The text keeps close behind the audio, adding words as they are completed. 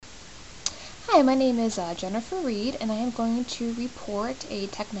Hi, my name is Jennifer Reed, and I am going to report a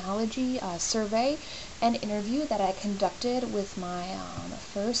technology survey and interview that I conducted with my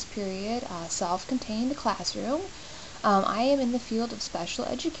first period self-contained classroom. I am in the field of special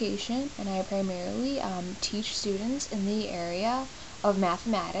education, and I primarily teach students in the area of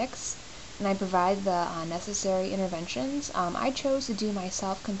mathematics, and I provide the necessary interventions. I chose to do my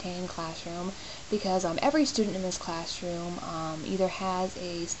self-contained classroom because every student in this classroom either has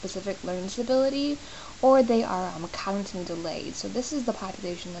a specific learning disability or they are cognitively delayed. So this is the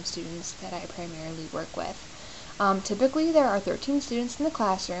population of students that I primarily work with. Typically, there are 13 students in the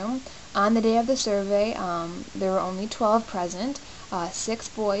classroom. On the day of the survey, there were only 12 present, 6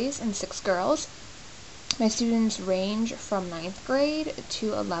 boys and 6 girls. My students range from 9th grade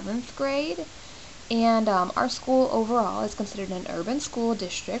to 11th grade, and our school overall is considered an urban school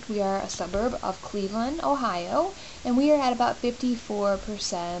district. We are a suburb of Cleveland, Ohio, and we are at about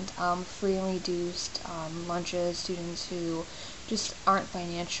 54% free and reduced lunches, students who just aren't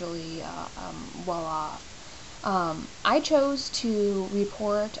financially well off. I chose to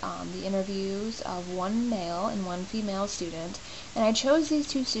report the interviews of one male and one female student, and I chose these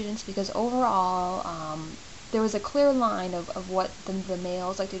two students because overall there was a clear line of what the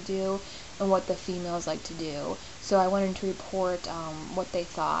males like to do and what the females like to do. So I wanted to report what they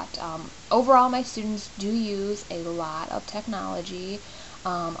thought. Overall, my students do use a lot of technology,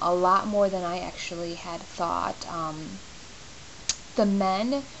 a lot more than I actually had thought. The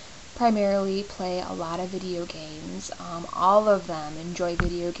men primarily play a lot of video games. All of them enjoy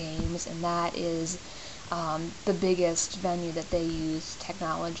video games, and that is the biggest venue that they use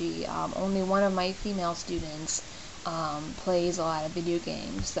technology. Only one of my female students plays a lot of video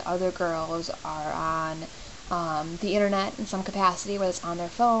games. The other girls are on the internet in some capacity, whether it's on their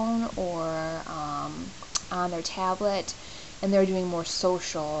phone or on their tablet, and they're doing more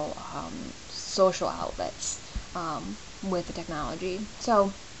social outlets with the technology.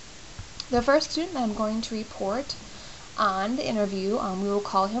 So the first student I'm going to report on the interview, we will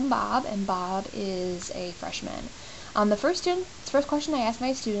call him Bob, and Bob is a freshman. The first question I asked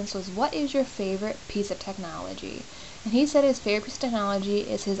my students was, what is your favorite piece of technology? And he said his favorite piece of technology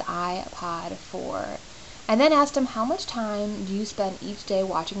is his iPod 4. I then asked him, how much time do you spend each day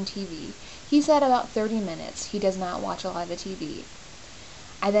watching TV? He said about 30 minutes. He does not watch a lot of TV.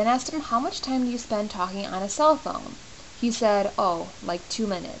 I then asked him, how much time do you spend talking on a cell phone? He said, like 2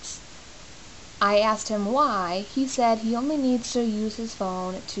 minutes. I asked him why. He said he only needs to use his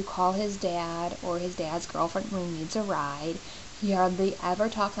phone to call his dad or his dad's girlfriend when he needs a ride. He hardly ever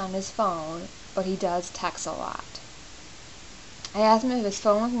talks on his phone, but he does text a lot. I asked him if his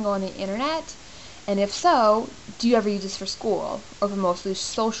phone can go on the internet, and if so, do you ever use this for school or for mostly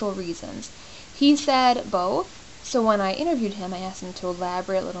social reasons? He said both. So when I interviewed him, I asked him to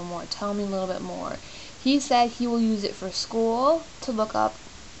elaborate a little more, tell me a little bit more. He said he will use it for school to look up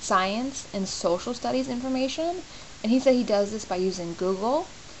science and social studies information, and he said he does this by using Google.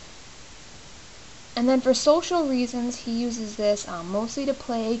 And then for social reasons, he uses this mostly to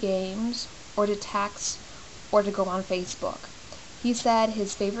play games or to text or to go on Facebook. He said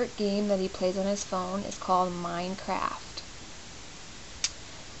his favorite game that he plays on his phone is called Minecraft.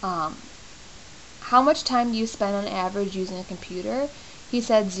 How much time do you spend on average using a computer? He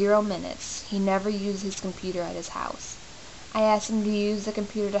said 0 minutes. He never uses his computer at his house. I asked him, do you use the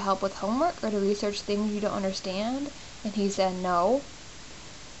computer to help with homework or to research things you don't understand? And he said no.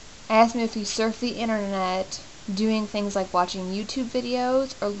 I asked him if he surfed the internet doing things like watching YouTube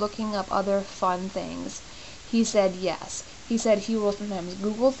videos or looking up other fun things. He said yes. He said he will sometimes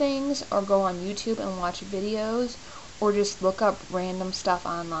Google things or go on YouTube and watch videos or just look up random stuff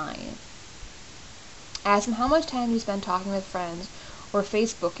online. I asked him, how much time do you spend talking with friends or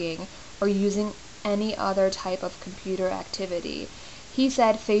Facebooking or using any other type of computer activity? He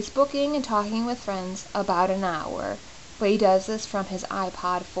said Facebooking and talking with friends about an hour, but he does this from his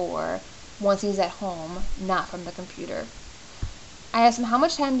iPod 4 once he's at home, not from the computer. I asked him, how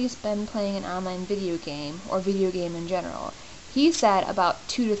much time do you spend playing an online video game or video game in general? He said about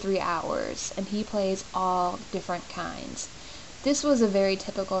 2 to 3 hours, and he plays all different kinds. This was a very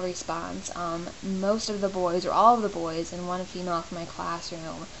typical response. Most of the boys, or all of the boys, and one female from my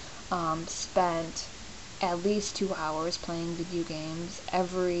classroom, spent at least 2 hours playing video games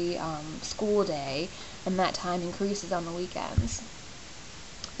every school day, and that time increases on the weekends.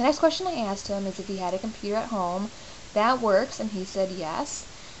 The next question I asked him is if he had a computer at home that works, and he said yes.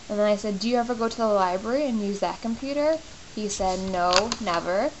 And then I said, do you ever go to the library and use that computer? He said no,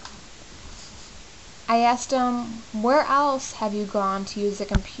 never. I asked him, where else have you gone to use a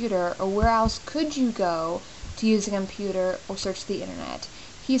computer, or where else could you go to use a computer or search the internet?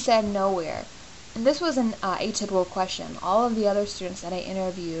 He said nowhere. And this was an atypical question. All of the other students that I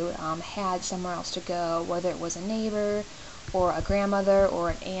interviewed had somewhere else to go, whether it was a neighbor or a grandmother or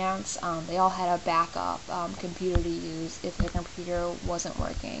an aunt. They all had a backup computer to use if their computer wasn't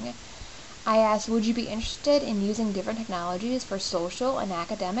working. I asked, would you be interested in using different technologies for social and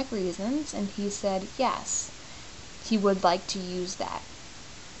academic reasons? And he said yes, he would like to use that.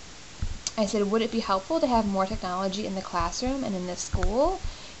 I said, would it be helpful to have more technology in the classroom and in the school?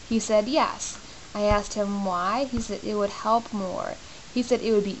 He said yes. I asked him why. He said it would help more. He said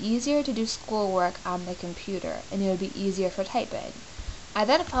it would be easier to do schoolwork on the computer, and it would be easier for typing. I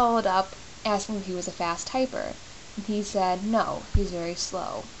then followed up asking if he was a fast typer, and he said no, he's very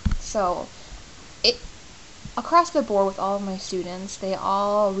slow. So, across the board with all of my students, they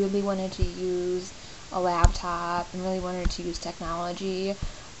all really wanted to use a laptop and really wanted to use technology,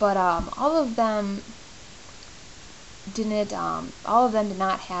 but all of them did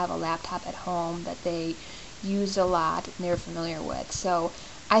not have a laptop at home that they used a lot and they were familiar with. So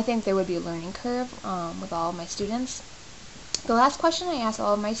I think there would be a learning curve with all of my students. The last question I asked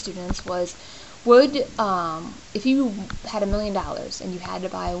all of my students was, if you had $1 million and you had to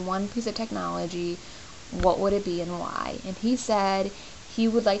buy one piece of technology, what would it be and why? And he said he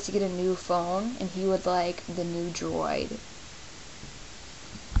would like to get a new phone and he would like the new Droid.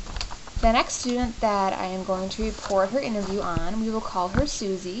 The next student that I am going to report her interview on, we will call her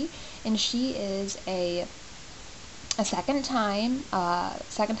Susie, and she is a second-time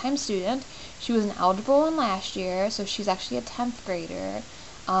student. She was an algebra 1 last year, so she's actually a 10th grader,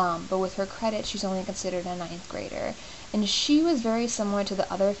 but with her credit, she's only considered a 9th grader. And she was very similar to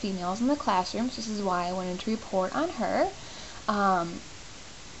the other females in the classroom, so this is why I wanted to report on her.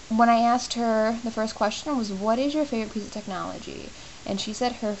 When I asked her, the first question was, what is your favorite piece of technology? And she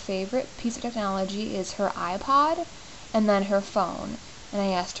said her favorite piece of technology is her iPod and then her phone. And I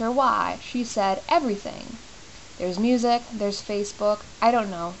asked her why. She said everything. There's music, there's Facebook, I don't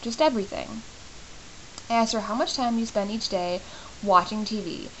know, just everything. I asked her how much time you spend each day watching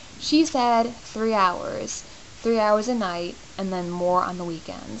TV. She said 3 hours. 3 hours a night, and then more on the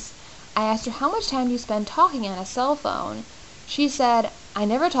weekends. I asked her how much time do you spend talking on a cell phone. She said, I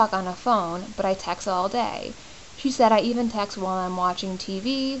never talk on a phone, but I text all day. She said, I even text while I'm watching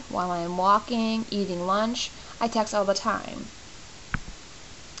TV, while I'm walking, eating lunch. I text all the time.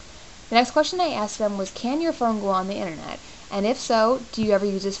 The next question I asked them was, can your phone go on the internet? And if so, do you ever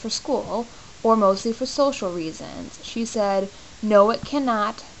use this for school, or mostly for social reasons? She said, no, it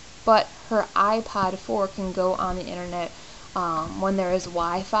cannot, but her iPod 4 can go on the internet when there is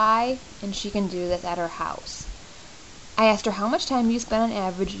Wi-Fi, and she can do this at her house. I asked her how much time do you spend on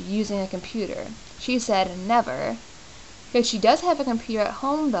average using a computer. She said never. Because she does have a computer at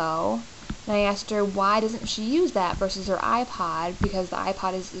home though, and I asked her why doesn't she use that versus her iPod, because the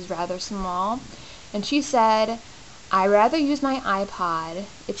iPod is rather small. And she said, I rather use my iPod.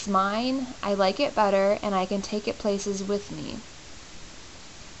 It's mine, I like it better, and I can take it places with me.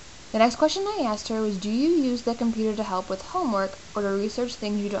 The next question I asked her was, do you use the computer to help with homework or to research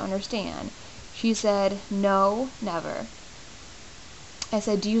things you don't understand? She said, no, never. I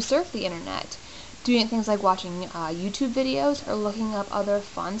said, do you surf the internet? Doing things like watching YouTube videos or looking up other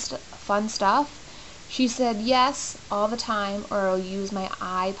fun stuff? She said, yes, all the time, or I'll use my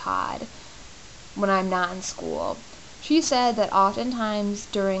iPod when I'm not in school. She said that oftentimes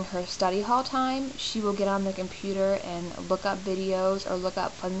during her study hall time, she will get on the computer and look up videos or look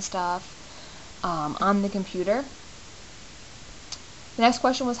up fun stuff on the computer. The next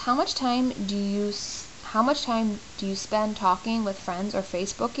question was, how much time do you spend talking with friends or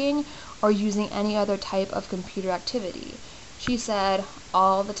Facebooking or using any other type of computer activity? She said,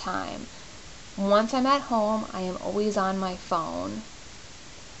 all the time. Once I'm at home, I am always on my phone.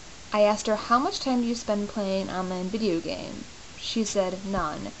 I asked her, how much time do you spend playing online video games? She said,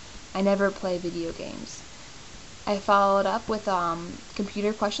 none. I never play video games. I followed up with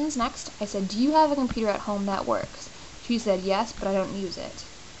computer questions next. I said, do you have a computer at home that works? She said, yes, but I don't use it.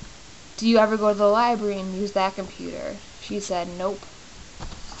 Do you ever go to the library and use that computer? She said, nope.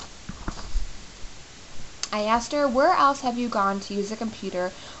 I asked her, where else have you gone to use a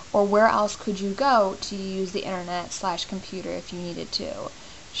computer, or where else could you go to use the internet/computer if you needed to?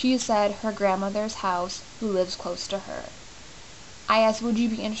 She said her grandmother's house, who lives close to her. I asked, would you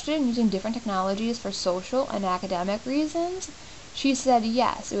be interested in using different technologies for social and academic reasons? She said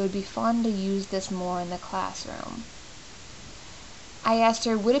yes, it would be fun to use this more in the classroom. I asked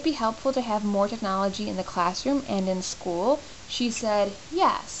her, would it be helpful to have more technology in the classroom and in school? She said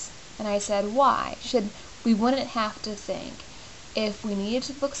yes. And I said, why? She said, we wouldn't have to think. If we needed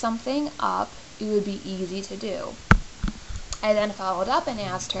to look something up, it would be easy to do. I then followed up and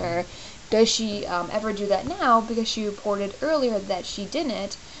asked her, does she ever do that now, because she reported earlier that she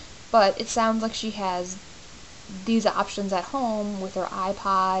didn't, but it sounds like she has these options at home with her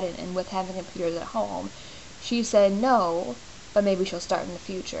iPod and with having computers at home. She said no, but maybe she'll start in the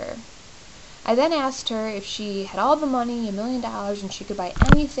future. I then asked her if she had all the money, $1,000,000, and she could buy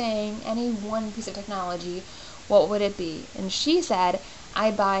anything, any one piece of technology, what would it be? And she said,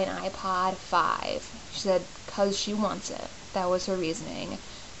 I'd buy an iPod 5. She said, because she wants it. That was her reasoning.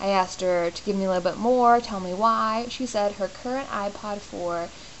 I asked her to give me a little bit more, tell me why. She said her current iPod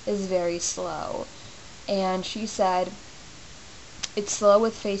 4 is very slow. And she said it's slow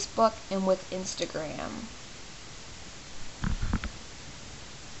with Facebook and with Instagram.